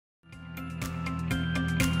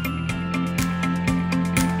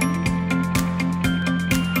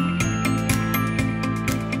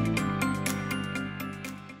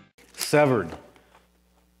severed.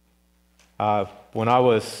 When I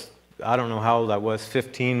was, I don't know how old I was,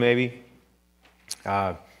 15 maybe,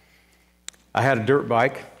 I had a dirt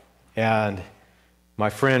bike, and my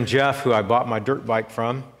friend Jeff, who I bought my dirt bike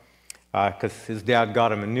from, because his dad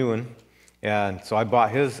got him a new one, and so I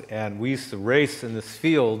bought his, and we used to race in this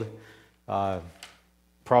field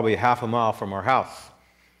probably half a mile from our house.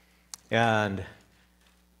 And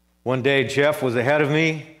one day Jeff was ahead of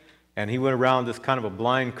me, and he went around this kind of a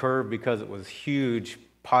blind curve because it was a huge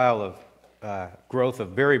pile of growth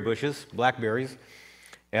of berry bushes, blackberries,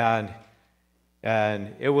 and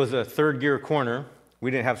it was a third gear corner. We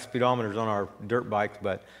didn't have speedometers on our dirt bikes,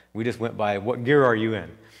 but we just went by, what gear are you in?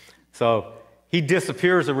 So he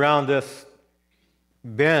disappears around this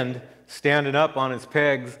bend, standing up on his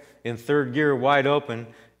pegs in third gear, wide open,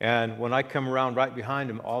 and when I come around right behind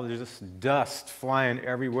him, there's this dust flying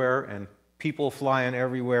everywhere and people flying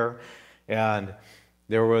everywhere, and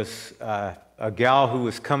there was a gal who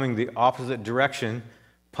was coming the opposite direction,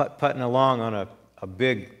 putting along on a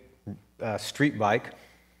big street bike,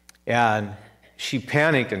 and she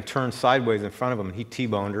panicked and turned sideways in front of him, and he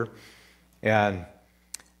T-boned her. And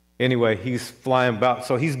anyway, he's flying about.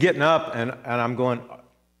 So he's getting up, and I'm going,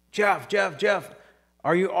 Jeff,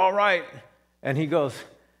 are you all right? And he goes,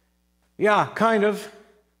 yeah, kind of.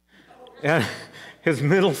 And his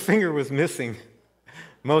middle finger was missing,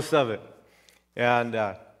 most of it.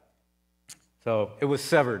 And so it was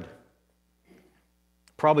severed,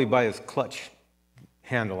 probably by his clutch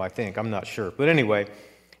handle, I think. I'm not sure. But anyway,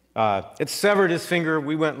 it severed his finger.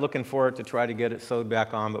 We went looking for it to try to get it sewed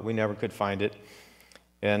back on, but we never could find it.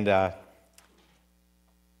 And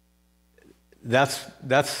that's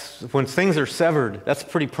when things are severed, that's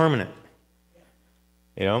pretty permanent.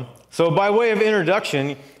 You know? So by way of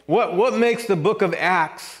introduction, what makes the book of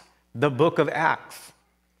Acts the book of Acts?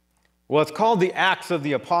 Well, it's called the Acts of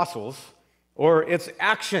the Apostles, or it's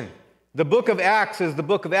action. The book of Acts is the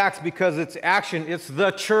book of Acts because it's action. It's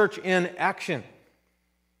the church in action.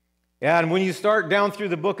 And when you start down through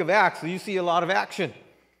the book of Acts, you see a lot of action.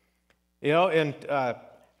 You know, in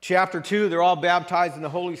chapter 2, they're all baptized in the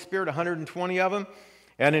Holy Spirit, 120 of them.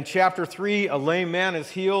 And in chapter 3, a lame man is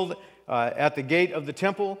healed at the gate of the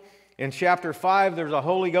temple. In chapter 5, there's a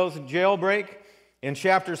Holy Ghost jailbreak. In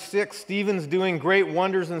chapter 6, Stephen's doing great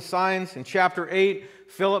wonders and signs. In chapter 8,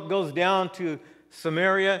 Philip goes down to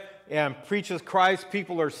Samaria and preaches Christ.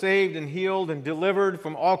 People are saved and healed and delivered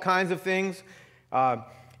from all kinds of things.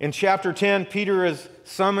 In chapter 10, Peter is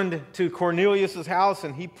summoned to Cornelius' house,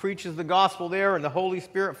 and he preaches the gospel there, and the Holy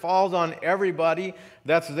Spirit falls on everybody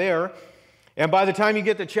that's there. And by the time you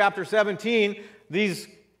get to chapter 17, these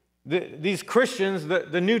Christians,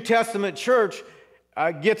 the New Testament church,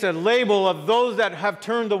 gets a label of those that have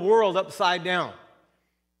turned the world upside down.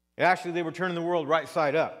 Actually, they were turning the world right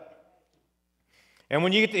side up. And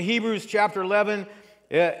when you get to Hebrews chapter 11,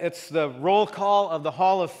 it's the roll call of the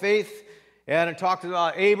hall of faith. And it talks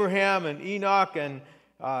about Abraham and Enoch, and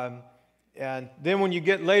then when you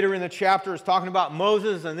get later in the chapter, it's talking about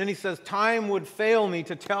Moses, and then he says, time would fail me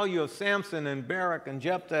to tell you of Samson and Barak and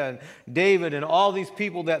Jephthah and David and all these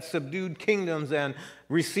people that subdued kingdoms and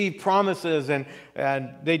received promises, and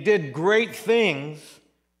they did great things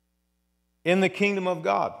in the kingdom of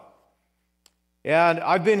God. And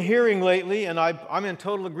I've been hearing lately, and I'm in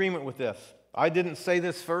total agreement with this. I didn't say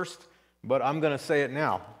this first, but I'm going to say it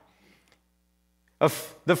now.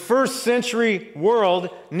 The first century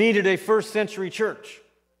world needed a first century church.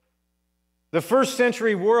 The first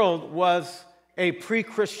century world was a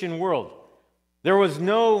pre-Christian world. There was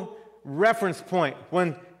no reference point.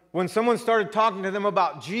 When someone started talking to them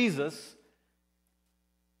about Jesus,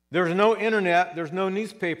 there's no internet, there's no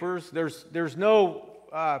newspapers, there's no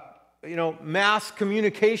mass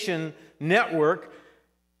communication network.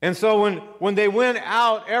 And so when they went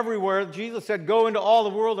out everywhere, Jesus said, go into all the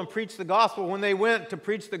world and preach the gospel. When they went to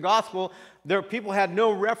preach the gospel, people had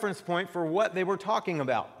no reference point for what they were talking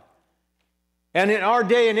about. And in our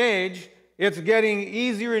day and age, it's getting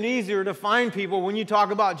easier and easier to find people. When you talk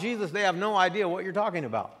about Jesus, they have no idea what you're talking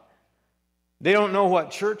about. They don't know what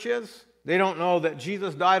church is. They don't know that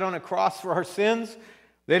Jesus died on a cross for our sins.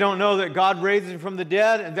 They don't know that God raised him from the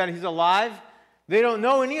dead and that he's alive. They don't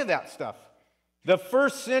know any of that stuff. The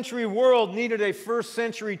first century world needed a first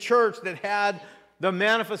century church that had the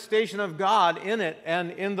manifestation of God in it and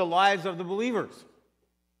in the lives of the believers.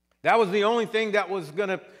 That was the only thing that was going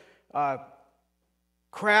to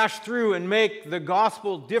crash through and make the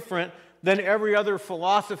gospel different than every other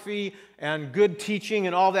philosophy and good teaching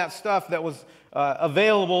and all that stuff that was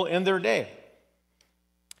available in their day.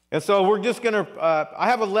 And so we're just going to, I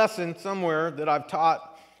have a lesson somewhere that I've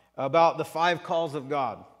taught about the 5 calls of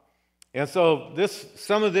God. And so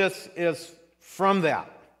some of this is from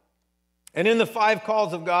that. And in the 5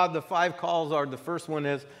 calls of God, the 5 calls are, the first one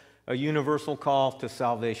is a universal call to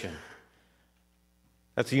salvation.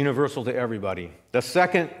 That's universal to everybody. The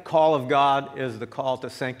second call of God is the call to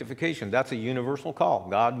sanctification. That's a universal call.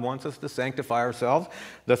 God wants us to sanctify ourselves.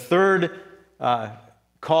 The third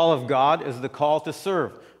call of God is the call to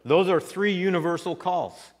serve. Those are 3 universal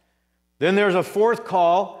calls. Then there's a 4th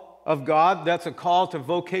call of God. That's a call to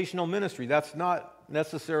vocational ministry. That's not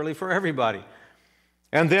necessarily for everybody.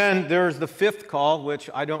 And then there's the 5th call, which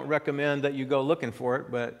I don't recommend that you go looking for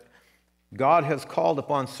it, but God has called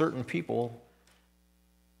upon certain people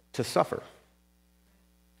to suffer.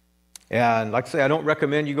 And like I say, I don't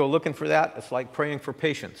recommend you go looking for that. It's like praying for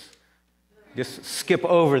patience. Just skip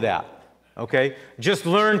over that, okay? Just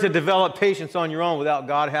learn to develop patience on your own without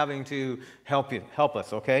God having to help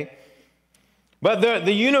us, okay? But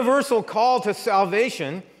the universal call to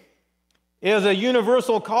salvation is a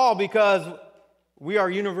universal call because we are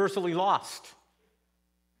universally lost.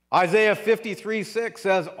 Isaiah 53:6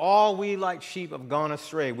 says, all we like sheep have gone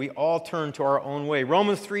astray. We all turn to our own way.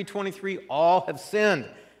 Romans 3:23, all have sinned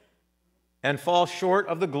and fall short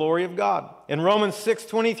of the glory of God. And Romans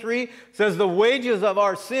 6:23 says the wages of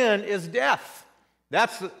our sin is death.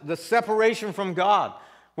 That's the separation from God.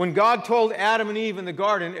 When God told Adam and Eve in the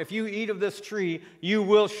garden, if you eat of this tree, you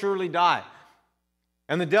will surely die.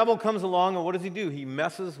 And the devil comes along, and what does he do? He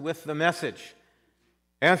messes with the message.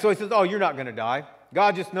 And so he says, oh, you're not going to die.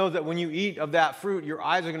 God just knows that when you eat of that fruit, your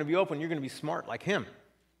eyes are going to be open. You're going to be smart like him.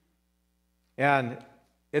 And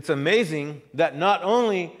it's amazing that not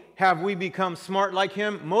only have we become smart like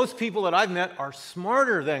him, most people that I've met are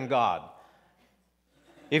smarter than God.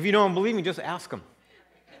 If you don't believe me, just ask them.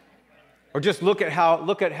 Or just look at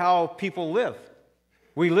how people live.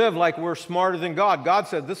 We live like we're smarter than God. God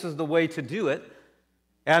said this is the way to do it.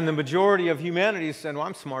 And the majority of humanity said, well,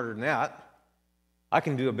 I'm smarter than that. I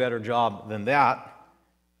can do a better job than that.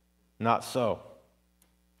 Not so.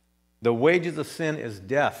 The wages of sin is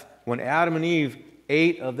death. When Adam and Eve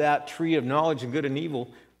ate of that tree of knowledge of good and evil,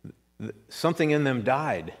 something in them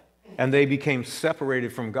died, and they became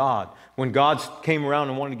separated from God. When God came around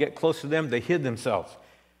and wanted to get close to them, they hid themselves.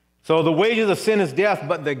 So the wages of sin is death,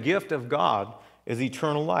 but the gift of God is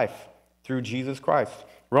eternal life through Jesus Christ.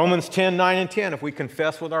 Romans 10:9 and 10, if we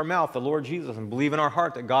confess with our mouth the Lord Jesus and believe in our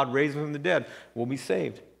heart that God raised him from the dead, we'll be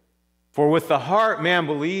saved. For with the heart man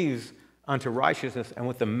believes unto righteousness, and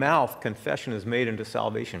with the mouth confession is made unto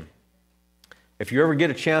salvation. If you ever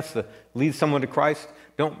get a chance to lead someone to Christ,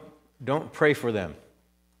 don't pray for them.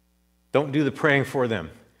 Don't do the praying for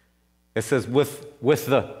them. It says with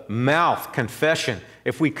the mouth confession.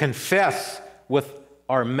 If we confess with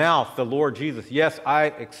our mouth the Lord Jesus, yes, I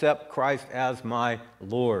accept Christ as my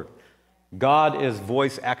Lord. God is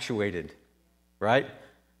voice actuated, right?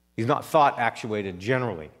 He's not thought actuated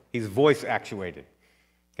generally. He's voice actuated.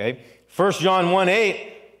 Okay? 1 John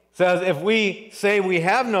 1:8 says, if we say we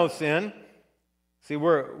have no sin, see,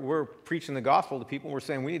 we're preaching the gospel to people. We're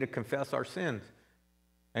saying we need to confess our sins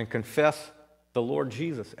and confess the Lord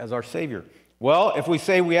Jesus as our Savior. Well, if we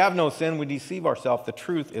say we have no sin, we deceive ourselves. The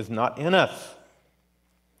truth is not in us.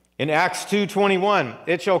 In Acts 2:21,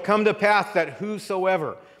 it shall come to pass that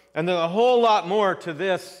whosoever, and there's a whole lot more to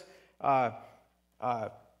this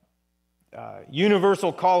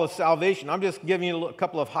universal call of salvation. I'm just giving you a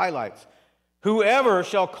couple of highlights. Whoever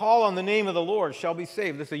shall call on the name of the Lord shall be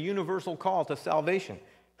saved. This is a universal call to salvation.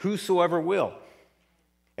 Whosoever will.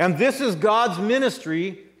 And this is God's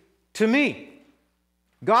ministry to me.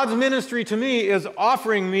 God's ministry to me is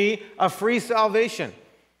offering me a free salvation.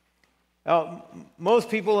 Now, most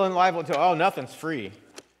people in life will tell, oh, nothing's free.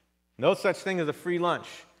 No such thing as a free lunch.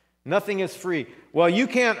 Nothing is free. Well, you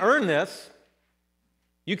can't earn this.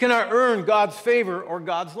 You cannot earn God's favor or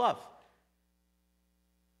God's love.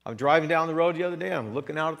 I'm driving down the road the other day, I'm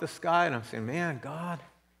looking out at the sky, and I'm saying, man, God,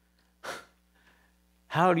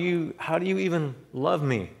 how do you even love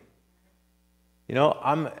me?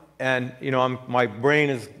 My brain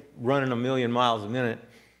is running 1,000,000 miles a minute.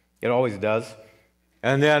 It always does.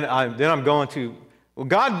 And then I'm going to, well,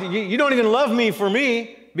 God, you don't even love me for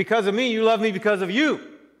me because of me. You love me because of you.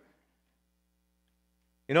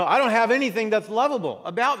 I don't have anything that's lovable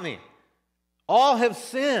about me. All have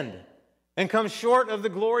sinned and come short of the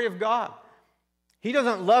glory of God. He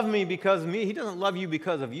doesn't love me because of me. He doesn't love you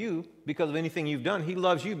because of you, because of anything you've done. He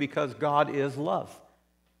loves you because God is love.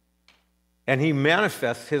 And he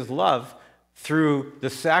manifests his love through the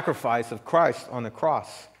sacrifice of Christ on the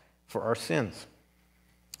cross for our sins.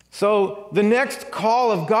 So the next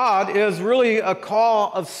call of God is really a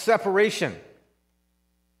call of separation.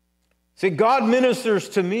 See, God ministers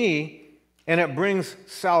to me and it brings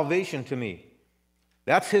salvation to me.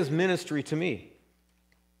 That's his ministry to me.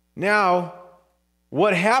 Now,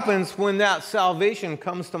 what happens when that salvation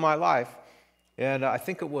comes to my life? And I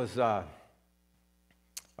think it was, I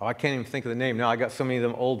can't even think of the name now. I got so many of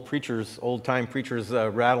them old-time preachers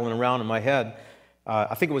rattling around in my head.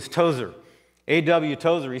 I think it was Tozer, A.W.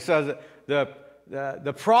 Tozer. He says that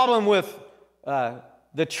the problem with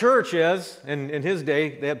the church is, and in his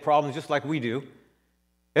day, they had problems just like we do,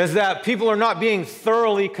 is that people are not being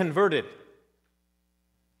thoroughly converted.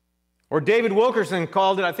 Or David Wilkerson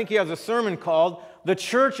called it, I think he has a sermon called, The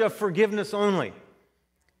Church of Forgiveness Only.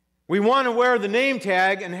 We want to wear the name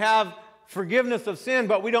tag and have forgiveness of sin,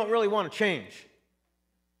 but we don't really want to change.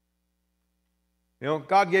 You know,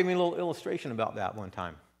 God gave me a little illustration about that one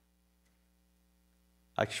time.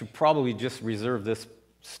 I should probably just reserve this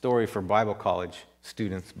story for Bible college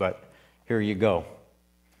students, but here you go.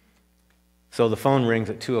 So the phone rings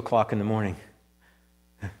at 2 o'clock in the morning.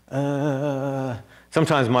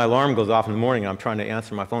 Sometimes my alarm goes off in the morning and I'm trying to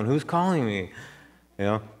answer my phone. Who's calling me? You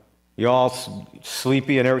know, you're all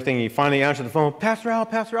sleepy and everything. You finally answer the phone. Pastor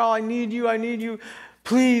Al, I need you.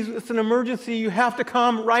 Please, it's an emergency. You have to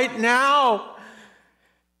come right now.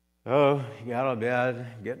 Oh, you get out of bed,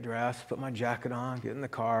 get dressed, put my jacket on, get in the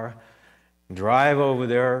car, drive over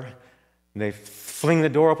there. They fling the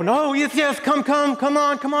door open. Oh, yes, come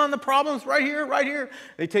on. The problem's right here.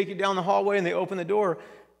 They take you down the hallway and they open the door,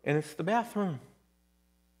 and it's the bathroom.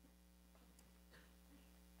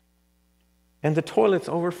 And the toilet's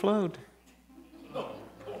overflowed.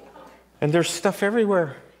 And there's stuff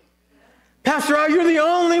everywhere. Pastor Al, you're the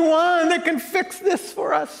only one that can fix this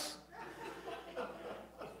for us.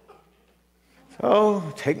 So,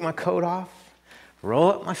 take my coat off, roll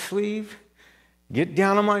up my sleeve, get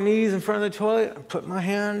down on my knees in front of the toilet, put my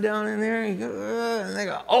hand down in there, and they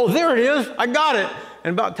go, oh, there it is, I got it.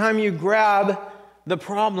 And about the time you grab the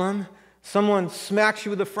problem, someone smacks you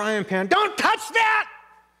with a frying pan. Don't touch that!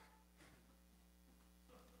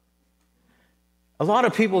 A lot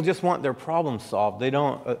of people just want their problem solved. They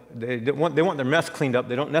want their mess cleaned up.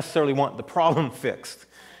 They don't necessarily want the problem fixed.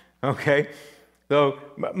 Okay? So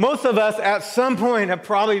most of us at some point have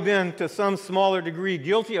probably been to some smaller degree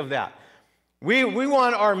guilty of that. We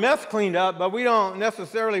want our mess cleaned up, but we don't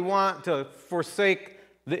necessarily want to forsake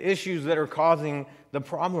the issues that are causing the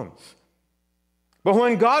problems. But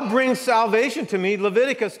when God brings salvation to me,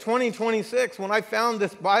 Leviticus 20:26, when I found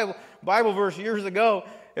this Bible verse years ago,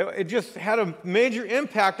 it just had a major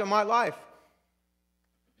impact on my life.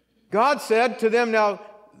 God said to them, now,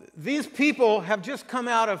 these people have just come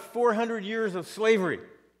out of 400 years of slavery,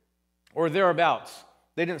 or thereabouts.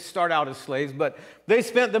 They didn't start out as slaves, but they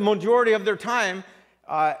spent the majority of their time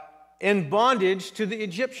in bondage to the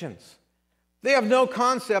Egyptians. They have no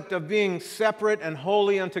concept of being separate and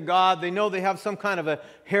holy unto God. They know they have some kind of a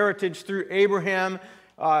heritage through Abraham,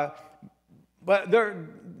 but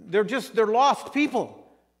they're lost people.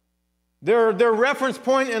 Their reference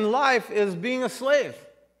point in life is being a slave.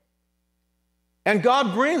 And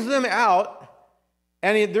God brings them out,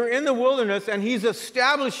 and they're in the wilderness, and He's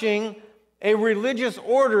establishing a religious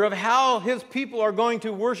order of how His people are going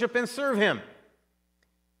to worship and serve Him.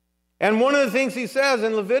 And one of the things He says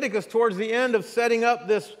in Leviticus towards the end of setting up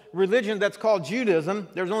this religion that's called Judaism,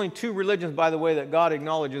 there's only two religions, by the way, that God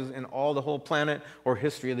acknowledges in all the whole planet or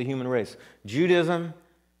history of the human race: Judaism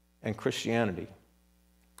and Christianity.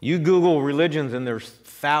 You Google religions, and there's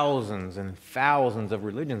thousands and thousands of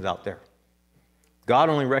religions out there. God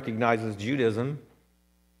only recognizes Judaism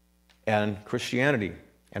and Christianity.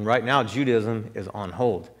 And right now, Judaism is on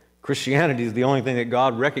hold. Christianity is the only thing that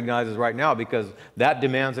God recognizes right now because that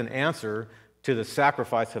demands an answer to the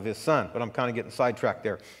sacrifice of His Son. But I'm kind of getting sidetracked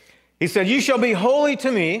there. He said, you shall be holy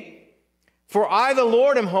to me, for I, the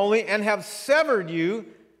Lord, am holy, and have severed you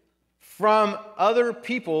from other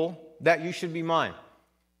people that you should be mine.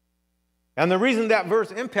 And the reason that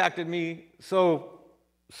verse impacted me so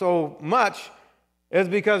much is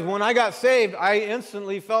because when I got saved, I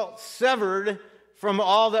instantly felt severed from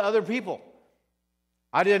all the other people.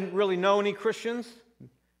 I didn't really know any Christians.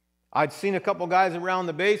 I'd seen a couple guys around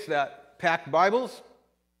the base that packed Bibles,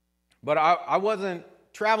 but I wasn't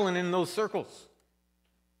traveling in those circles.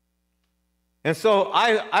 And so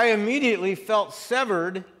I immediately felt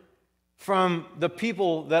severed from the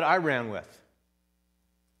people that I ran with.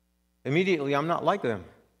 Immediately, I'm not like them.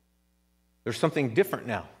 There's something different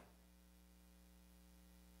now.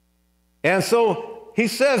 And so he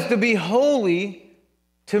says to be holy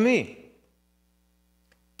to me.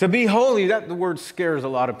 To be holy, the word scares a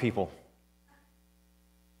lot of people.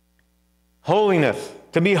 Holiness.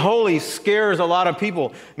 To be holy scares a lot of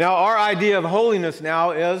people. Now, our idea of holiness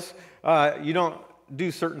now is you don't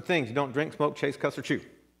do certain things. You don't drink, smoke, chase, cuss, or chew.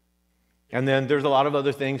 And then there's a lot of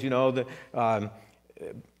other things,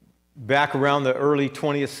 back around the early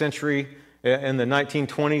 20th century, in the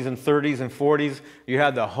 1920s and 30s and 40s, you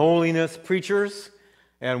had the holiness preachers,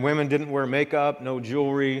 and women didn't wear makeup, no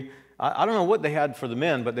jewelry. I don't know what they had for the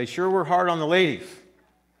men, but they sure were hard on the ladies.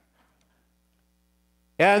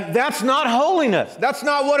 And that's not holiness. That's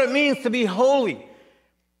not what it means to be holy.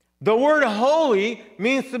 The word holy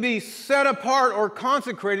means to be set apart or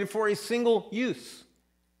consecrated for a single use.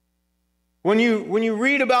 When you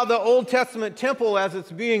read about the Old Testament temple as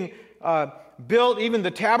it's being built, even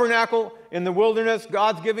the tabernacle in the wilderness,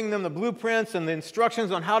 God's giving them the blueprints and the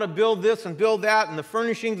instructions on how to build this and build that and the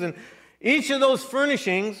furnishings. And each of those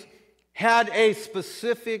furnishings had a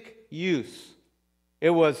specific use.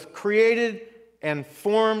 It was created and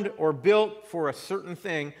formed or built for a certain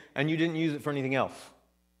thing, and you didn't use it for anything else.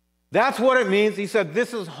 That's what it means. He said,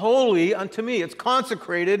 this is holy unto me. It's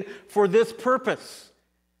consecrated for this purpose.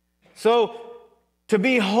 So, to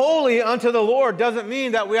be holy unto the Lord doesn't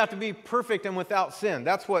mean that we have to be perfect and without sin.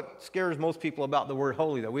 That's what scares most people about the word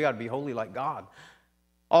holy, that we got to be holy like God.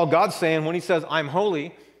 All God's saying when he says, I'm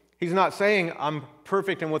holy, he's not saying I'm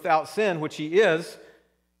perfect and without sin, which he is.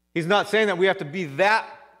 He's not saying that we have to be that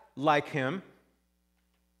like him.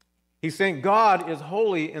 He's saying God is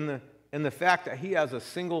holy in the fact that he has a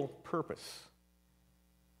single purpose.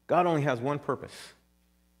 God only has one purpose,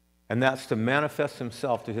 and that's to manifest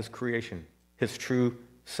himself to his creation, his true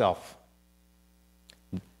self.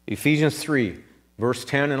 Ephesians 3, verse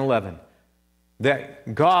 10 and 11,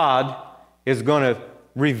 that God is going to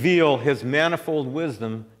reveal his manifold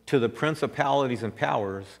wisdom to the principalities and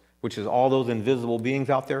powers, which is all those invisible beings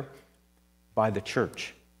out there, by the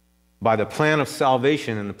church. By the plan of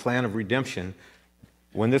salvation and the plan of redemption,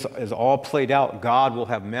 when this is all played out, God will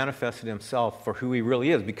have manifested himself for who he really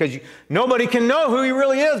is. Because nobody can know who he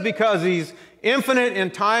really is because he's infinite in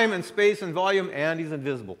time and space and volume, and he's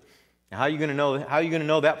invisible. Now, how are you going to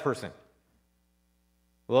know that person?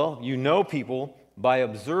 Well, you know people by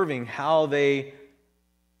observing how they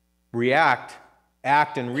act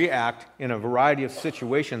and react in a variety of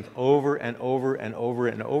situations over and over and over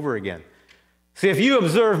and over again. See, if you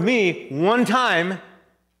observe me one time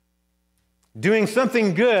doing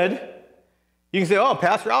something good, you can say, oh,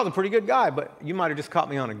 Pastor Al's a pretty good guy, but you might have just caught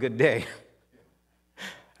me on a good day.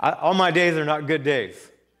 All my days are not good days,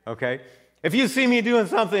 okay? If you see me doing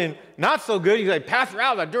something not so good, you say, Pastor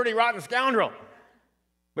Al's a dirty, rotten scoundrel.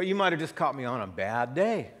 But you might have just caught me on a bad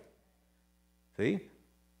day. See?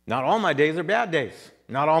 Not all my days are bad days.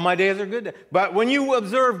 Not all my days are good days. But when you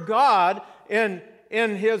observe God in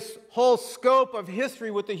his whole scope of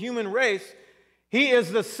history with the human race, he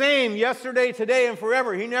is the same yesterday, today, and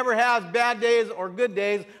forever. He never has bad days or good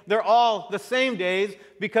days. They're all the same days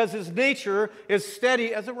because his nature is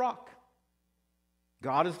steady as a rock.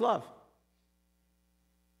 God is love.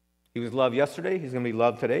 He was loved yesterday. He's going to be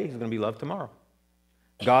loved today. He's going to be loved tomorrow.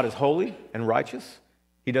 God is holy and righteous.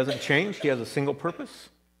 He doesn't change. He has a single purpose.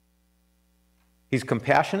 He's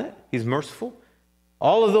compassionate. He's merciful.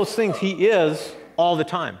 All of those things he is all the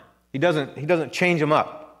time. He doesn't change them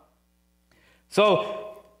up.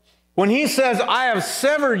 So when he says, I have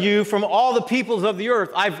severed you from all the peoples of the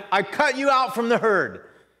earth, I cut you out from the herd.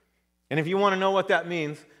 And if you want to know what that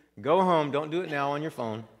means, go home. Don't do it now on your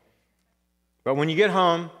phone. But when you get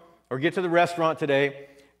home or get to the restaurant today,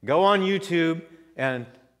 go on YouTube and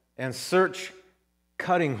search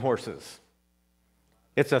cutting horses.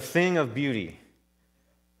 It's a thing of beauty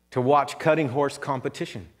to watch cutting horse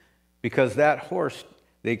competition, because that horse,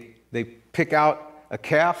 they pick out a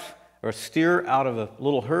calf or a steer out of a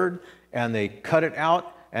little herd, and they cut it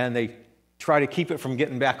out, and they try to keep it from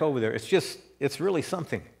getting back over there. It's really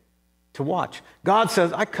something to watch. God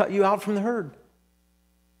says, I cut you out from the herd.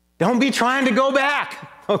 Don't be trying to go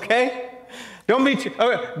back, okay? Don't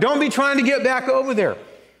be trying to get back over there.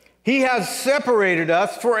 He has separated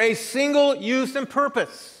us for a single use and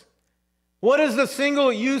purpose. What is the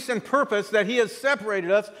single use and purpose that he has separated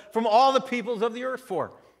us from all the peoples of the earth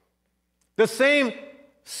for? The same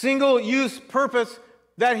single use purpose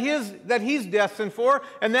that he's destined for,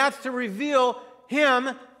 and that's to reveal him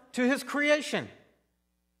to his creation.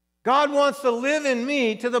 God wants to live in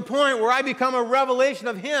me to the point where I become a revelation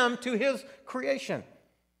of him to his creation.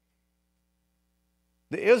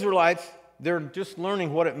 The Israelites, they're just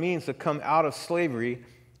learning what it means to come out of slavery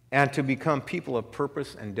and to become people of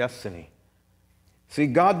purpose and destiny. See,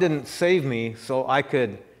 God didn't save me so I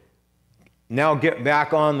could now get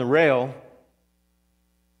back on the rail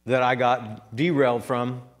that I got derailed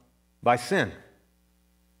from by sin.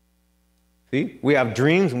 See, we have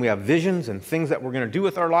dreams and we have visions and things that we're going to do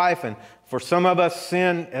with our life. And for some of us,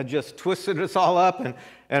 sin had just twisted us all up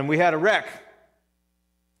and we had a wreck.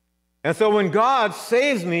 And so when God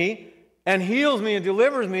saves me and heals me and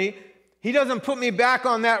delivers me, He doesn't put me back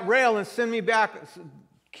on that rail and send me back,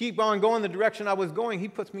 keep on going the direction I was going. He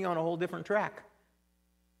puts me on a whole different track.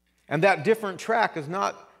 And that different track is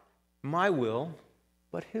not my will,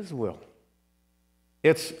 but His will.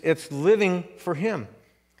 It's living for Him.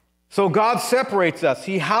 So God separates us.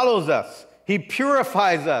 He hallows us. He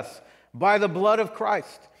purifies us by the blood of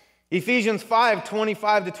Christ. Ephesians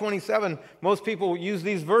 5:25-27. Most people use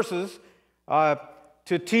these verses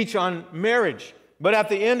to teach on marriage. But at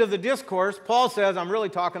the end of the discourse, Paul says, I'm really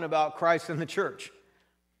talking about Christ and the church.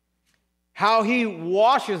 How He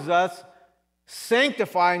washes us,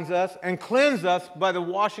 sanctifies us, and cleanses us by the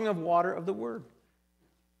washing of water of the Word.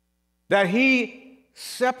 That He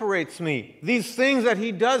separates me. These things that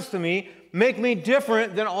He does to me make me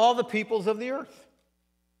different than all the peoples of the earth.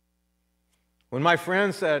 When my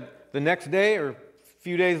friend said the next day or a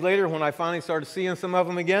few days later, when I finally started seeing some of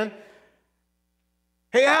them again,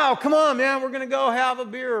 hey, Al, come on, man, we're going to go have a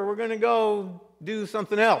beer, or we're going to go do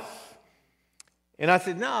something else. And I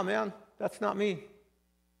said, no, man, that's not me.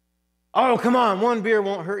 Oh, come on, one beer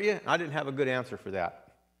won't hurt you. I didn't have a good answer for that.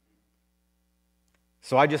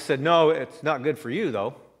 So I just said, no, it's not good for you,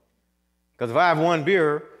 though. Because if I have one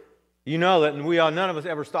beer, you know that none of us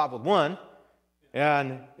ever stop with one.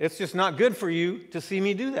 And it's just not good for you to see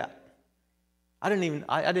me do that. I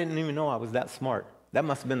didn't even know I was that smart. That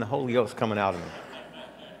must have been the Holy Ghost coming out of me.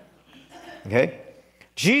 Okay?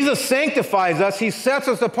 Jesus sanctifies us. He sets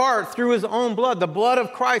us apart through His own blood. The blood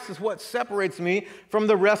of Christ is what separates me from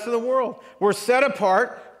the rest of the world. We're set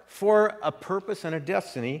apart for a purpose and a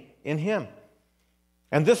destiny in Him.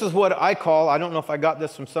 And this is what I call, I don't know if I got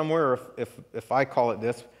this from somewhere or if I call it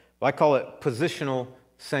this, but I call it positional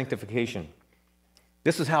sanctification.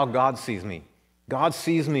 This is how God sees me. God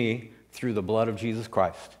sees me through the blood of Jesus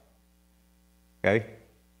Christ. Okay?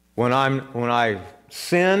 When I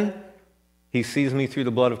sin, He sees me through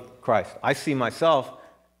the blood of Christ. I see myself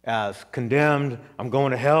as condemned. I'm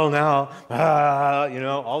going to hell now.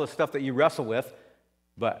 All the stuff that you wrestle with.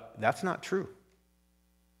 But that's not true.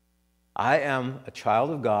 I am a child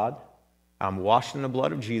of God. I'm washed in the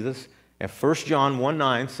blood of Jesus. And 1 John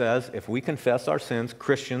 1:9 says, if we confess our sins,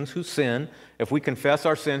 Christians who sin, if we confess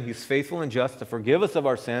our sin, He's faithful and just to forgive us of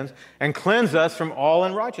our sins and cleanse us from all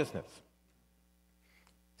unrighteousness.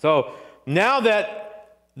 So now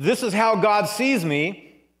that this is how God sees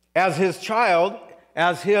me as His child,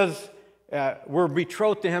 we're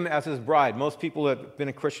betrothed to Him as His bride. Most people that have been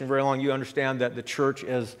a Christian very long, you understand that the church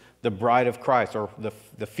is the bride of Christ, or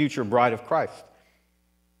the future bride of Christ.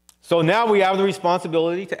 So now we have the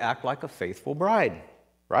responsibility to act like a faithful bride,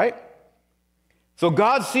 right? So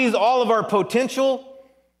God sees all of our potential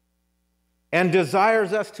and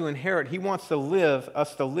desires us to inherit. He wants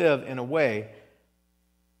us to live in a way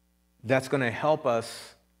that's going to help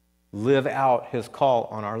us live out His call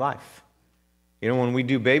on our life. When we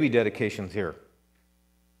do baby dedications here,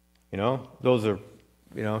 those are,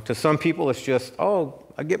 to some people it's just, oh,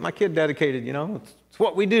 I get my kid dedicated, it's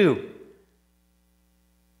what we do.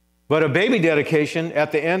 But a baby dedication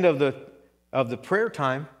at the end of the prayer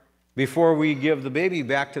time, before we give the baby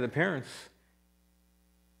back to the parents,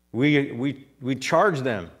 we charge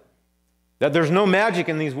them that there's no magic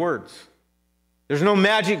in these words. There's no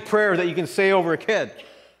magic prayer that you can say over a kid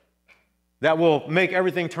that will make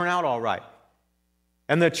everything turn out all right.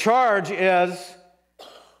 And the charge is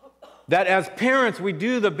that as parents, we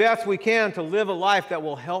do the best we can to live a life that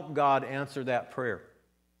will help God answer that prayer.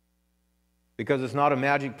 Because it's not a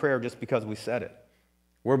magic prayer just because we said it.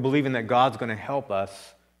 We're believing that God's going to help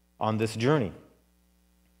us on this journey.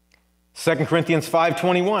 2 Corinthians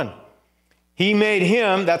 5:21. He made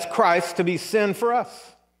Him, that's Christ, to be sin for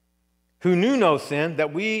us, who knew no sin,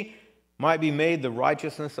 that we might be made the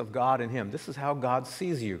righteousness of God in Him. This is how God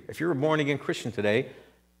sees you. If you're a born-again Christian today,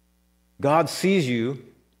 God sees you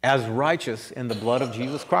as righteous in the blood of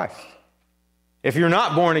Jesus Christ. If you're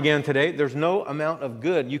not born again today, there's no amount of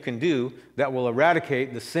good you can do that will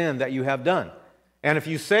eradicate the sin that you have done. And if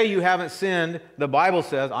you say you haven't sinned, the Bible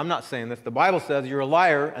says, I'm not saying this, the Bible says you're a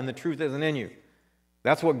liar and the truth isn't in you.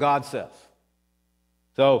 That's what God says.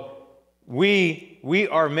 So we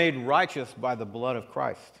are made righteous by the blood of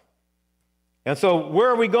Christ. And so where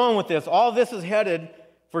are we going with this? All this is headed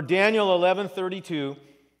for Daniel 11:32.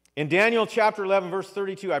 In Daniel chapter 11, verse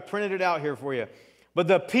 32, I printed it out here for you. But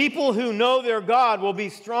the people who know their God will be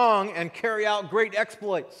strong and carry out great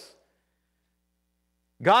exploits.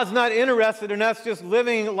 God's not interested in us just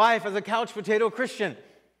living life as a couch potato Christian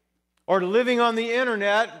or living on the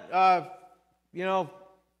internet,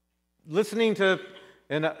 listening to,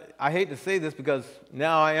 and I hate to say this because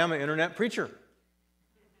now I am an internet preacher.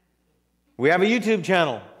 We have a YouTube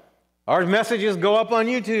channel. Our messages go up on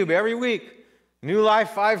YouTube every week. New Life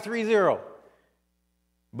 530.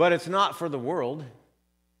 But it's not for the world.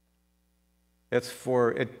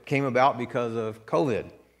 It came about because of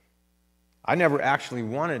COVID. I never actually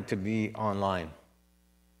wanted to be online,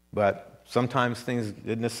 but sometimes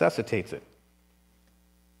it necessitates it.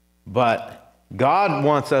 But God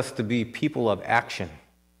wants us to be people of action.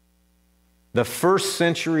 The first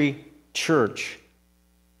century church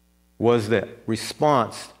was the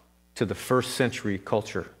response to the first century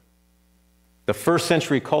culture. The first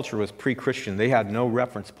century culture was pre-Christian. They had no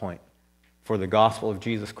reference point for the gospel of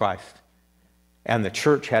Jesus Christ. And the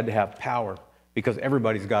church had to have power because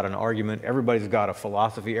everybody's got an argument, everybody's got a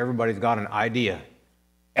philosophy, everybody's got an idea.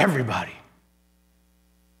 Everybody.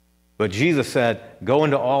 But Jesus said, go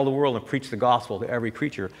into all the world and preach the gospel to every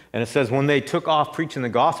creature. And it says, when they took off preaching the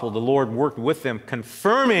gospel, the Lord worked with them,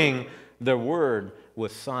 confirming the word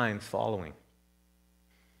with signs following.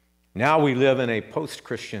 Now we live in a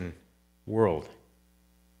post-Christian world,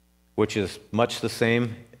 which is much the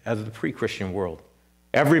same as the pre-Christian world.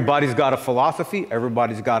 Everybody's got a philosophy,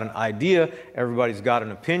 everybody's got an idea, everybody's got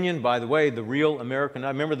an opinion. By the way, the real American, I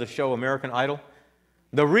remember the show American Idol?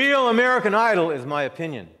 The real American Idol is my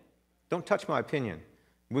opinion. Don't touch my opinion.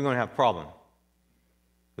 We're going to have a problem.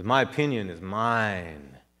 Because my opinion is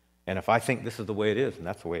mine. And if I think this is the way it is, and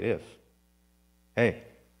that's the way it is. Hey,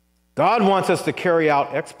 God wants us to carry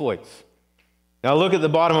out exploits. Now look at the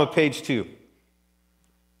bottom of page 2.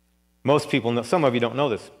 Most people know, some of you don't know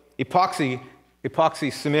this. Epoxy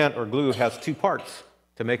cement or glue has 2 parts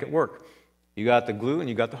to make it work. You got the glue and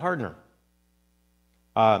you got the hardener.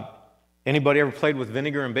 Anybody ever played with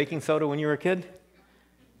vinegar and baking soda when you were a kid?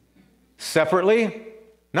 Separately?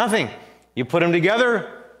 Nothing. You put them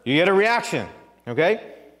together, you get a reaction.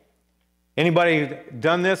 Okay? Anybody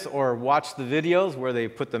done this or watched the videos where they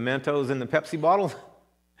put the Mentos in the Pepsi bottle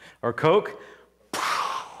or Coke?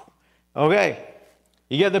 Okay.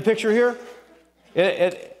 You get the picture here?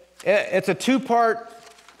 It's a two-part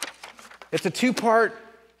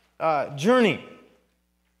journey.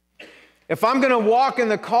 If I'm going to walk in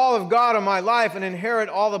the call of God in my life and inherit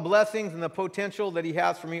all the blessings and the potential that He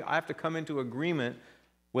has for me, I have to come into agreement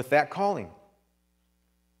with that calling.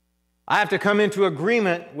 I have to come into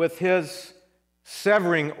agreement with His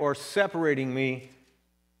severing or separating me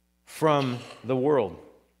from the world.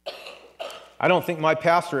 I don't think my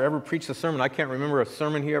pastor ever preached a sermon. I can't remember a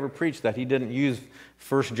sermon he ever preached that he didn't use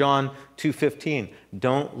 1 John 2:15.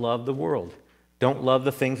 Don't love the world. Don't love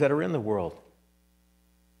the things that are in the world.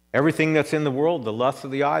 Everything that's in the world, the lust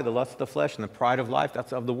of the eye, the lust of the flesh, and the pride of life,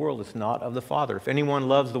 that's of the world. It's not of the Father. If anyone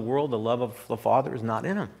loves the world, the love of the Father is not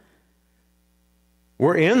in him.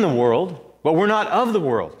 We're in the world, but we're not of the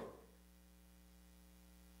world.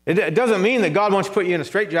 It doesn't mean that God wants to put you in a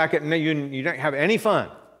straitjacket and you don't have any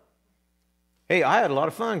fun. Hey, I had a lot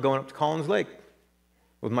of fun going up to Collins Lake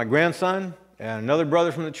with my grandson and another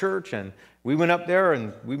brother from the church, and we went up there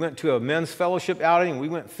and we went to a men's fellowship outing, and we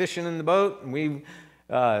went fishing in the boat, and we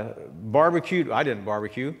barbecued. I didn't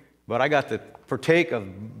barbecue, but I got to partake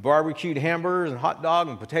of barbecued hamburgers and hot dog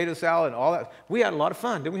and potato salad and all that. We had a lot of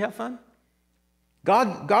fun. Didn't we have fun?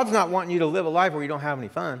 God's not wanting you to live a life where you don't have any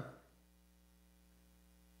fun.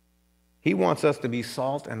 He wants us to be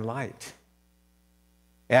salt and light.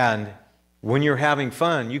 And when you're having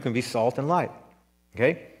fun, you can be salt and light.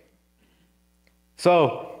 Okay?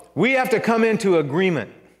 So we have to come into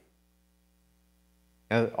agreement.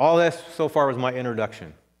 And all this so far was my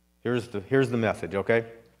introduction. Here's the message, okay?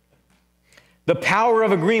 The power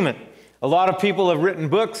of agreement. A lot of people have written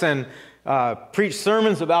books and preached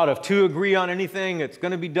sermons about if two agree on anything, it's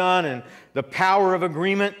going to be done, and the power of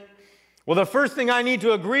agreement. Well, the first thing I need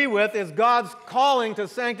to agree with is God's calling to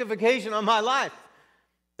sanctification on my life.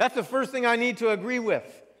 That's the first thing I need to agree with.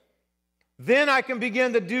 Then I can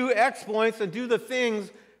begin to do exploits and do the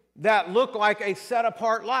things that look like a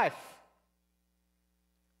set-apart life.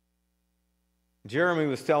 Jeremy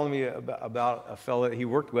was telling me about a fellow that he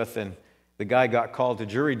worked with, and the guy got called to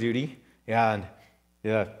jury duty, and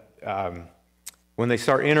when they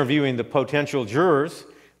start interviewing the potential jurors,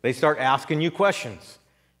 they start asking you questions.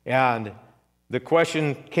 And the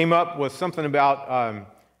question came up was something about,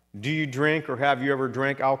 do you drink or have you ever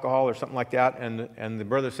drank alcohol or something like that? And the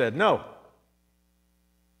brother said, no.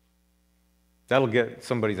 That'll get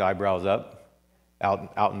somebody's eyebrows up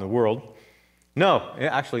out in the world. No,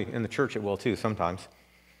 actually in the church it will too sometimes.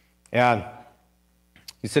 And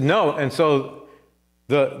he said no. And so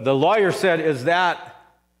the lawyer said, is that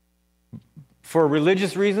for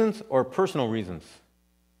religious reasons or personal reasons?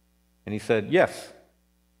 And he said, yes.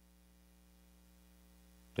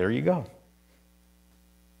 There you go.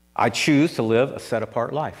 I choose to live a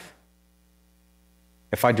set-apart life.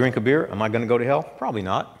 If I drink a beer, am I going to go to hell? Probably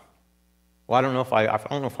not. Well, I don't know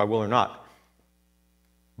if I will or not.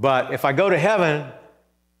 But if I go to heaven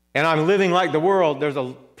and I'm living like the world, there's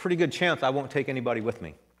a pretty good chance I won't take anybody with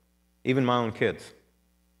me, even my own kids.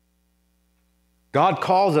 God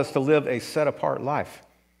calls us to live a set-apart life.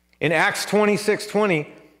 In Acts 26:20,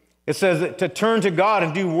 it says that to turn to God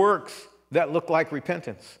and do works that look like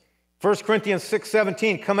repentance. 1 Corinthians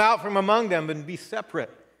 6:17, come out from among them and be separate.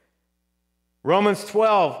 Romans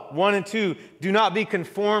 12:1 and 2, do not be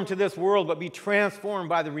conformed to this world, but be transformed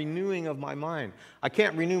by the renewing of my mind. I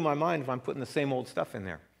can't renew my mind if I'm putting the same old stuff in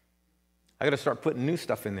there. I got to start putting new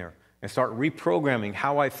stuff in there and start reprogramming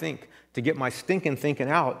how I think to get my stinking thinking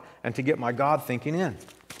out and to get my God thinking in.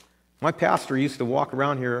 My pastor used to walk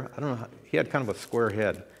around here, I don't know, he had kind of a square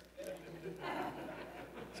head.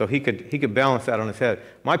 So he could balance that on his head.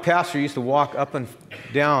 My pastor used to walk up and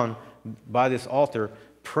down by this altar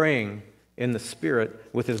praying in the Spirit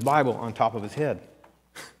with his Bible on top of his head.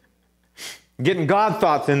 Getting God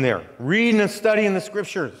thoughts in there, reading and studying the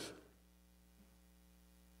Scriptures.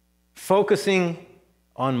 Focusing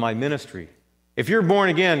on my ministry. If you're born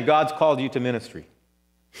again, God's called you to ministry.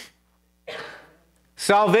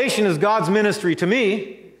 Salvation is God's ministry to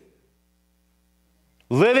me.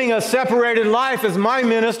 Living a separated life is my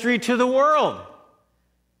ministry to the world.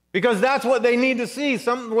 Because that's what they need to see,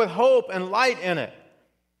 something with hope and light in it.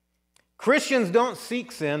 Christians don't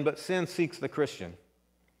seek sin, but sin seeks the Christian.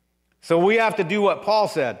 So we have to do what Paul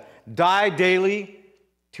said, die daily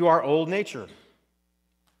to our old nature.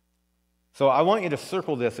 So I want you to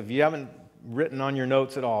circle this if you haven't written on your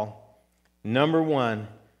notes at all. Number one,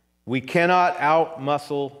 we cannot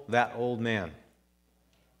out-muscle that old man.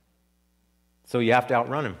 So you have to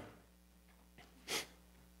outrun him.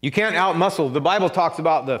 You can't out-muscle. The Bible talks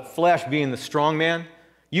about the flesh being the strong man.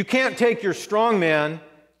 You can't take your strong man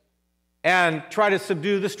and try to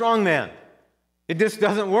subdue the strong man. It just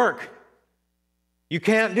doesn't work. You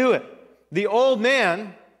can't do it. The old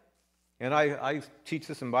man, and I teach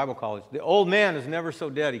this in Bible college, the old man is never so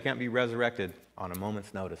dead he can't be resurrected on a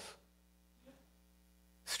moment's notice.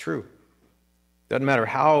 It's true. Doesn't matter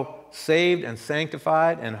how saved and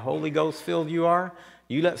sanctified and Holy Ghost filled you are,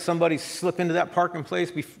 you let somebody slip into that parking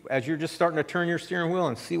place as you're just starting to turn your steering wheel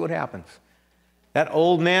and see what happens. That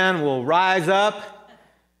old man will rise up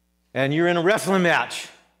and you're in a wrestling match.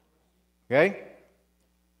 Okay?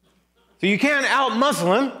 So you can't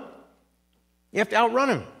out-muscle him. You have to outrun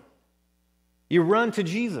him. You run to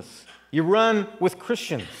Jesus. You run with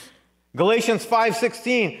Christians. Galatians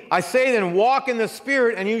 5:16, I say then, walk in the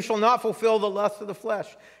Spirit, and you shall not fulfill the lust of the flesh.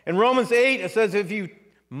 In Romans 8, it says, if you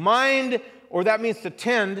mind, or that means to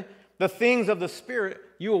tend, the things of the Spirit,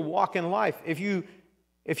 you will walk in life. If you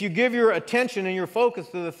give your attention and your focus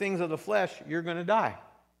to the things of the flesh, you're going to die.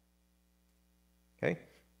 Okay?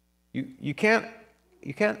 You can't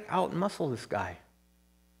out-muscle this guy.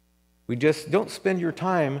 We just don't spend your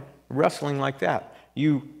time wrestling like that.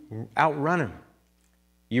 You outrun him.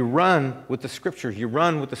 You run with the Scriptures. You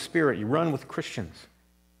run with the Spirit. You run with Christians.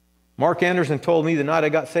 Mark Anderson told me the night I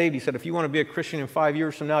got saved, he said, if you want to be a Christian in 5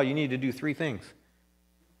 years from now, you need to do 3 things.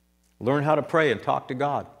 Learn how to pray and talk to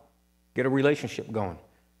God. Get a relationship going.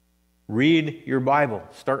 Read your Bible.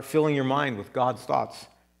 Start filling your mind with God's thoughts.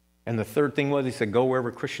 And the third thing was, he said, go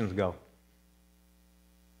wherever Christians go.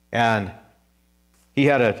 And he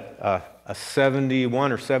had a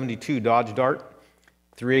 71 or 72 Dodge Dart,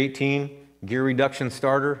 318, gear reduction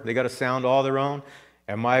starter. They got a sound all their own.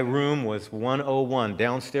 And my room was 101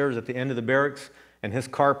 downstairs at the end of the barracks, and his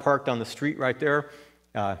car parked on the street right there.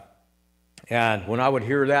 And when I would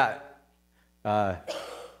hear that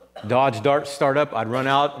Dodge Dart start up, I'd run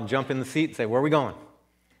out and jump in the seat and say, where are we going?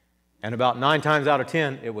 And about 9 times out of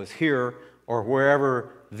 10, it was here or wherever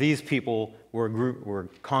these people were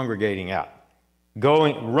congregating at.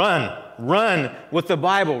 Run with the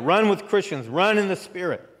Bible, run with Christians, run in the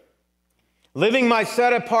Spirit. Living my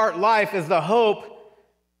set-apart life is the hope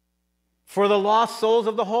for the lost souls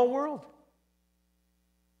of the whole world.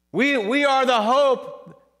 We are the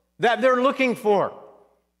hope that they're looking for.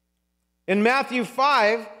 In Matthew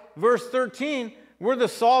 5, verse 13, we're the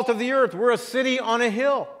salt of the earth. We're a city on a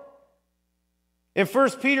hill. In 1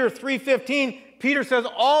 Peter 3:15, Peter says,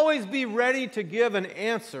 always be ready to give an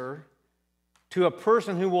answer to a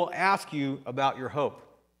person who will ask you about your hope.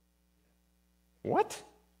 What?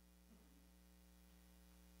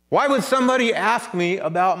 Why would somebody ask me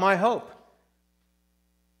about my hope?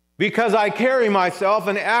 because I carry myself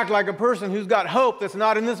and act like a person who's got hope that's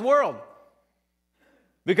not in this world.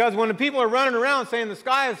 Because when the people are running around saying the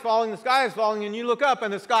sky is falling, and you look up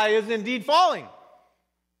and the sky is indeed falling,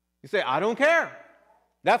 you say, I don't care.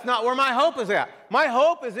 That's not where my hope is at. My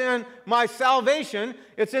hope is in my salvation.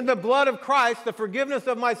 It's in the blood of Christ, the forgiveness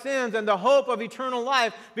of my sins, and the hope of eternal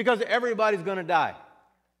life, because everybody's going to die.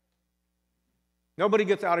 Nobody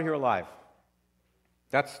gets out of here alive.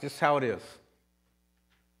 That's just how it is.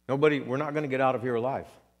 We're not going to get out of here alive.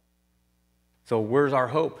 So where's our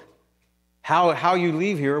hope? How you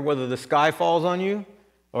leave here, whether the sky falls on you,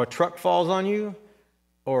 or a truck falls on you,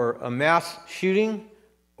 or a mass shooting,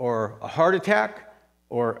 or a heart attack,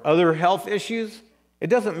 or other health issues, it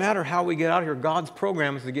doesn't matter how we get out of here. God's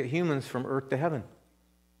program is to get humans from earth to heaven.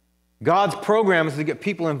 God's program is to get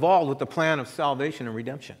people involved with the plan of salvation and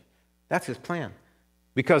redemption. That's his plan.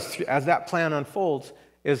 Because as that plan unfolds,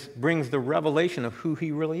 it brings the revelation of who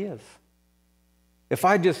he really is. If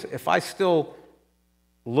I still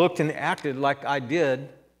looked and acted like I did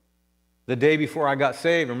the day before I got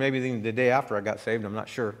saved, or maybe even the day after I got saved, I'm not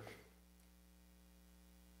sure,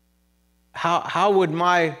 how would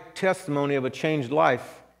my testimony of a changed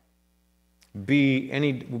life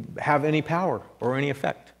have any power or any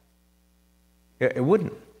effect? It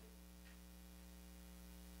wouldn't.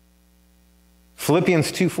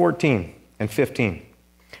 Philippians 2:14 and 15.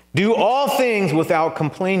 Do all things without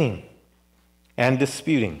complaining and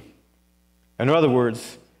disputing. In other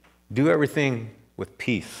words, do everything with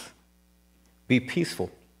peace. Be peaceful.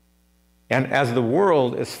 And as the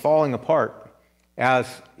world is falling apart,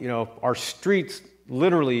 as our streets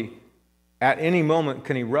literally at any moment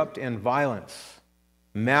can erupt in violence,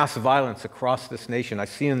 mass violence across this nation. I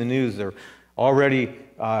see in the news they're already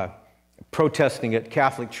protesting at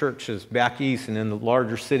Catholic churches back east and in the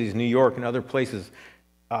larger cities, New York and other places,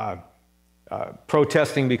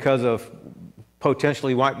 protesting because of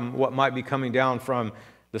potentially what might be coming down from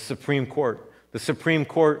the Supreme Court. The Supreme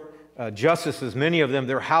Court justices, many of them,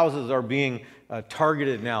 their houses are being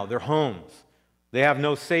targeted now, their homes. They have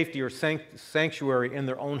no safety or sanctuary in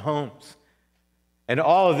their own homes. And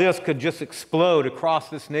all of this could just explode across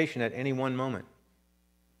this nation at any one moment.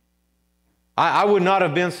 I would not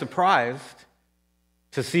have been surprised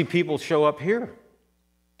to see people show up here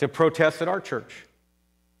to protest at our church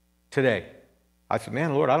today. I said,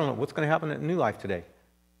 man, Lord, I don't know what's going to happen at New Life today.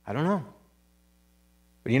 I don't know.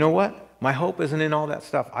 But you know what? My hope isn't in all that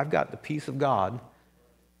stuff. I've got the peace of God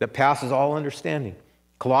that passes all understanding.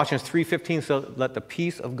 Colossians 3:15 says, let the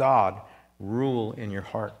peace of God rule in your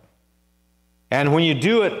heart. And when you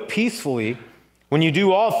do it peacefully, when you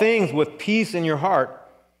do all things with peace in your heart,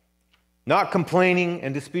 not complaining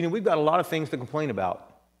and disputing, we've got a lot of things to complain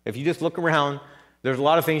about. If you just look around, there's a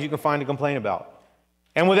lot of things you can find to complain about.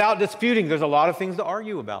 And without disputing, there's a lot of things to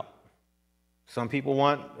argue about. Some people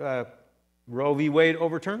want Roe v. Wade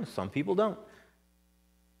overturned. Some people don't.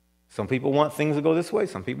 Some people want things to go this way.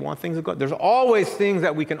 Some people want things to go. There's always things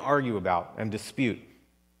that we can argue about and dispute.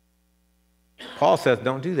 Paul says,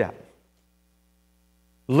 don't do that.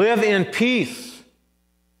 Live in peace.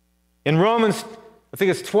 In Romans, I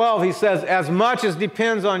think it's 12, he says, as much as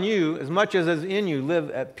depends on you, as much as is in you, live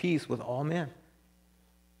at peace with all men.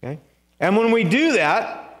 Okay? And when we do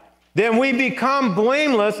that, then we become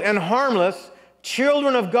blameless and harmless,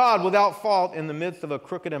 children of God without fault in the midst of a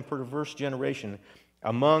crooked and perverse generation,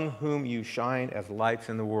 among whom you shine as lights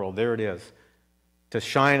in the world. There it is. To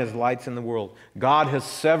shine as lights in the world. God has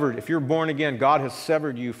severed, if you're born again, God has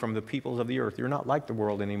severed you from the peoples of the earth. You're not like the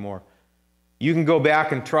world anymore. You can go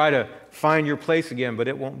back and try to find your place again, but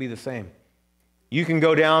it won't be the same. You can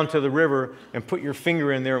go down to the river and put your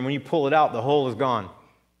finger in there, and when you pull it out, the hole is gone.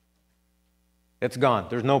 It's gone.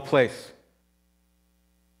 There's no place.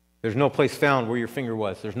 There's no place found where your finger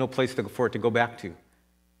was. There's no place for it to go back to.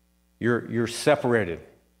 You're separated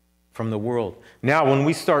from the world. Now, when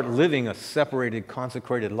we start living a separated,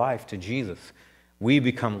 consecrated life to Jesus, we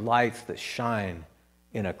become lights that shine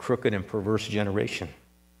in a crooked and perverse generation.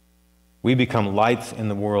 We become lights in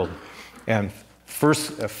the world. And 1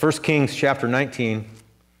 Kings chapter 19,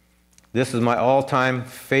 this is my all-time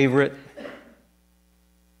favorite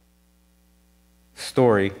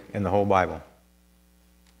story in the whole Bible.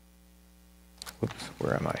 Oops,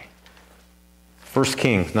 where am I? 1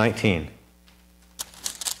 Kings 19.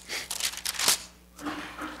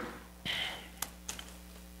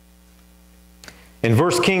 In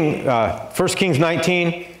 1 Kings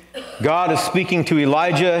 19, God is speaking to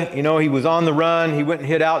Elijah. You know, he was on the run. He went and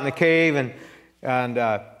hid out in the cave, and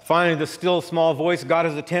finally the still small voice got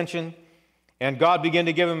his attention, and God began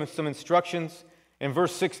to give him some instructions. In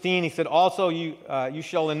verse 16, he said, also you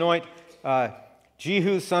shall anoint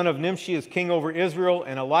Jehu, son of Nimshi, is king over Israel,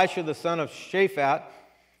 and Elisha, the son of Shaphat,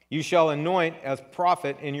 you shall anoint as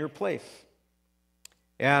prophet in your place.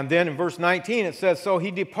 And then in verse 19 it says, so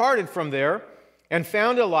he departed from there and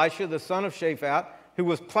found Elisha, the son of Shaphat, who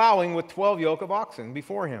was plowing with 12 yoke of oxen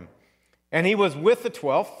before him. And he was with the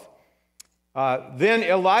 12th. Then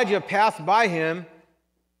Elijah passed by him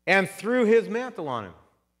and threw his mantle on him.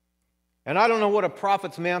 And I don't know what a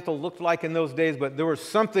prophet's mantle looked like in those days, but there was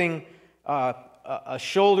something, a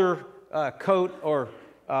shoulder coat or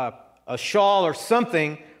a shawl or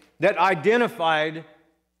something that identified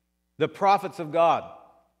the prophets of God.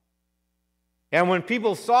 And when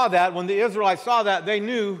people saw that, when the Israelites saw that, they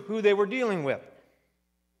knew who they were dealing with.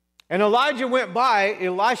 And Elijah went by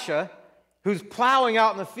Elisha, who's plowing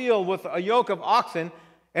out in the field with a yoke of oxen,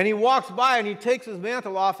 and he walks by and he takes his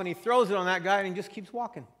mantle off and he throws it on that guy and he just keeps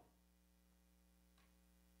walking.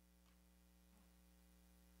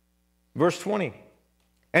 Verse 20.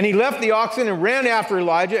 And he left the oxen and ran after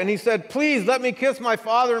Elijah, and he said, please let me kiss my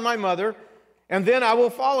father and my mother, and then I will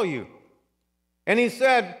follow you. And he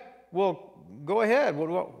said, well, go ahead.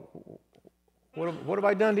 What have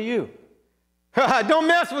I done to you? Don't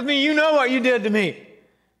mess with me. You know what you did to me.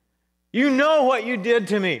 You know what you did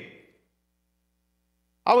to me.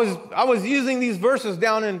 I was using these verses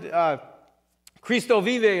down in Cristo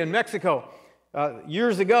Vive in Mexico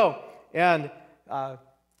years ago, and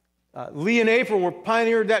Lee and April were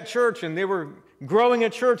pioneered that church, and they were growing a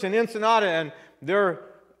church in Ensenada, and their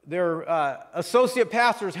associate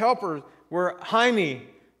pastors, helpers, were Jaime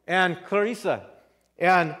and Clarissa.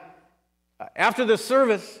 And after the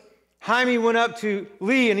service, Jaime went up to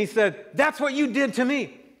Lee and he said, that's what you did to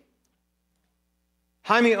me.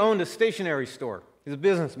 Jaime owned a stationery store. He's a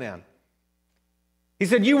businessman. He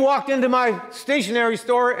said, you walked into my stationery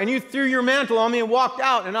store and you threw your mantle on me and walked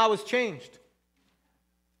out, and I was changed.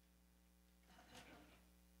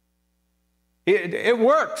 It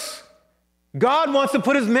works. God wants to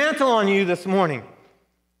put his mantle on you this morning.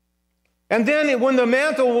 And then when the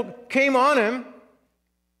mantle came on him,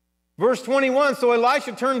 verse 21, so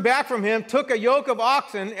Elisha turned back from him, took a yoke of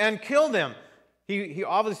oxen, and killed them. He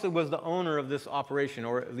obviously was the owner of this operation,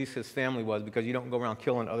 or at least his family was, because you don't go around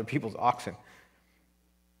killing other people's oxen.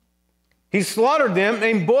 He slaughtered them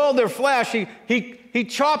and boiled their flesh. He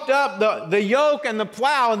chopped up the yoke and the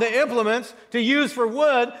plow and the implements to use for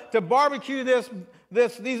wood to barbecue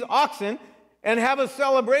these oxen and have a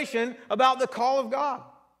celebration about the call of God.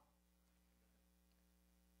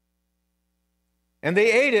 And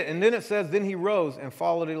they ate it, and then it says, then he rose and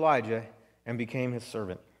followed Elijah and became his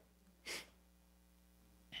servant.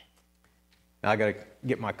 Now I got to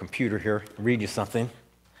get my computer here and read you something.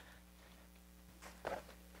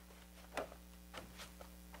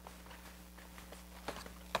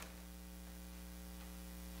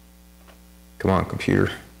 Come on,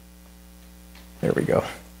 computer. There we go.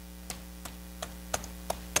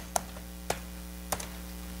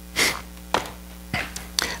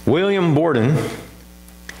 William Borden,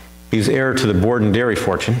 he's heir to the Borden dairy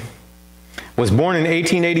fortune, was born in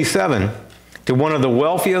 1887 to one of the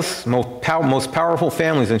wealthiest, most powerful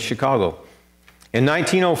families in Chicago. In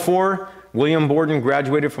 1904, William Borden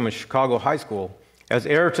graduated from a Chicago high school. As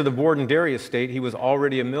heir to the Borden dairy estate, he was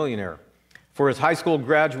already a millionaire. For his high school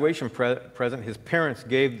graduation present, his parents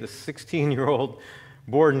gave the 16-year-old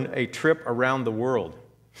Borden a trip around the world.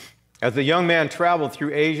 As the young man traveled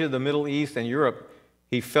through Asia, the Middle East, and Europe,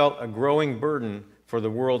 he felt a growing burden for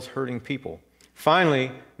the world's hurting people.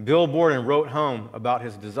 Finally, Bill Borden wrote home about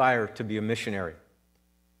his desire to be a missionary.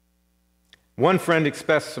 One friend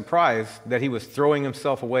expressed surprise that he was throwing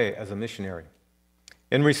himself away as a missionary.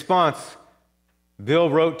 In response, Bill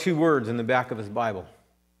wrote 2 words in the back of his Bible: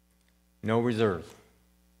 no reserves.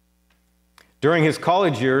 During his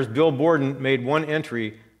college years, Bill Borden made one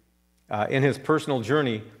entry in his personal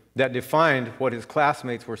journey that defined what his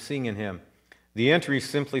classmates were seeing in him. The entry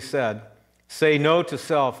simply said, say no to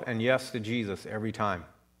self and yes to Jesus every time.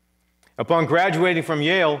 Upon graduating from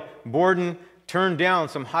Yale, Borden turned down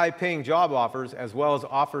some high-paying job offers as well as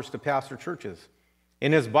offers to pastor churches.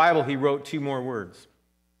 In his Bible, he wrote 2 more words: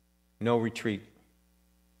 no retreat.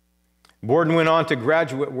 Borden went on to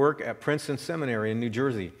graduate work at Princeton Seminary in New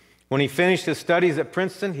Jersey. When he finished his studies at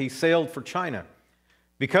Princeton, he sailed for China.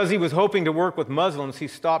 Because he was hoping to work with Muslims, he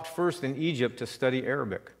stopped first in Egypt to study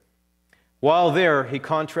Arabic. While there, he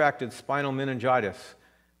contracted spinal meningitis.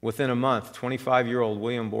 Within a month, 25-year-old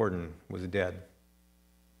William Borden was dead.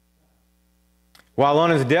 While on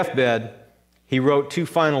his deathbed, he wrote 2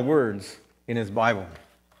 final words in his Bible: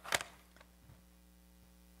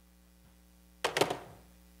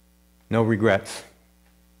 no regrets.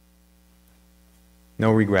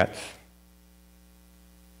 No regrets.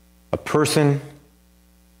 A person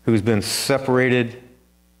who's been separated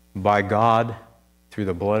by God through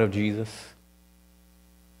the blood of Jesus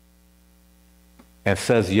and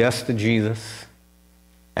says yes to Jesus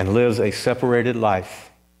and lives a separated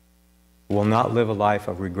life will not live a life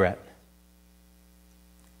of regret.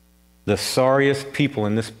 The sorriest people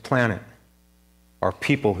in this planet are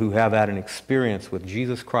people who have had an experience with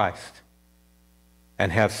Jesus Christ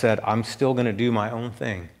and have said, I'm still going to do my own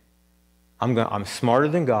thing. I'm smarter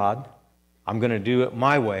than God. I'm going to do it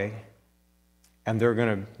my way. And they're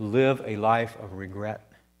going to live a life of regret.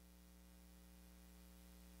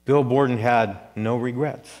 Bill Borden had no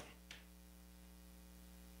regrets.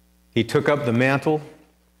 He took up the mantle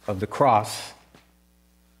of the cross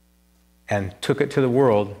and took it to the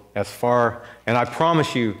world as far, and I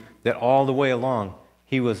promise you that all the way along,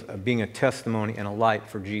 he was being a testimony and a light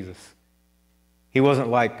for Jesus. He wasn't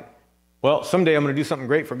like, well, someday I'm going to do something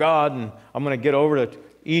great for God, and I'm going to get over to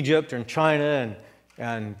Egypt and China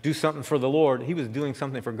and do something for the Lord. He was doing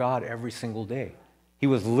something for God every single day. He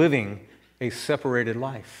was living a separated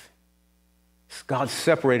life. God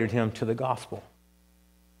separated him to the gospel.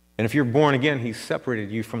 And if you're born again, He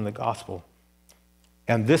separated you from the gospel.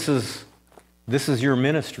 And this is your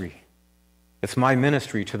ministry. It's my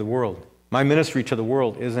ministry to the world. My ministry to the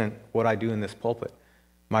world isn't what I do in this pulpit.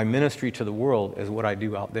 My ministry to the world is what I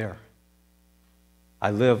do out there.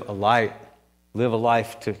 I live a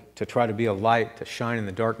life to try to be a light, to shine in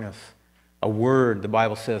the darkness. A word, the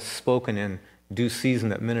Bible says, spoken in due season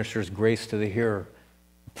that ministers grace to the hearer.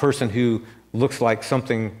 A person who looks like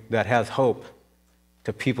something that has hope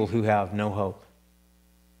to people who have no hope.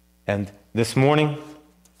 And this morning,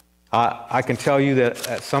 I can tell you that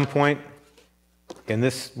at some point in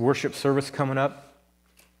this worship service coming up,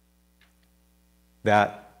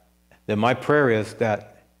 that my prayer is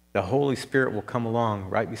that the Holy Spirit will come along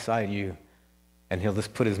right beside you and He'll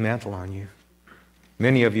just put His mantle on you.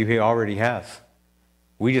 Many of you He already has.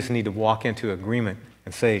 We just need to walk into agreement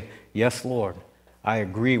and say, yes, Lord, I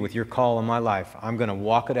agree with your call in my life. I'm going to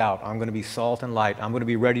walk it out. I'm going to be salt and light. I'm going to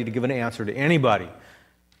be ready to give an answer to anybody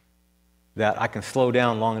that I can slow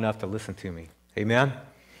down long enough to listen to me. Amen?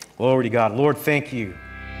 Glory to God. Lord, thank you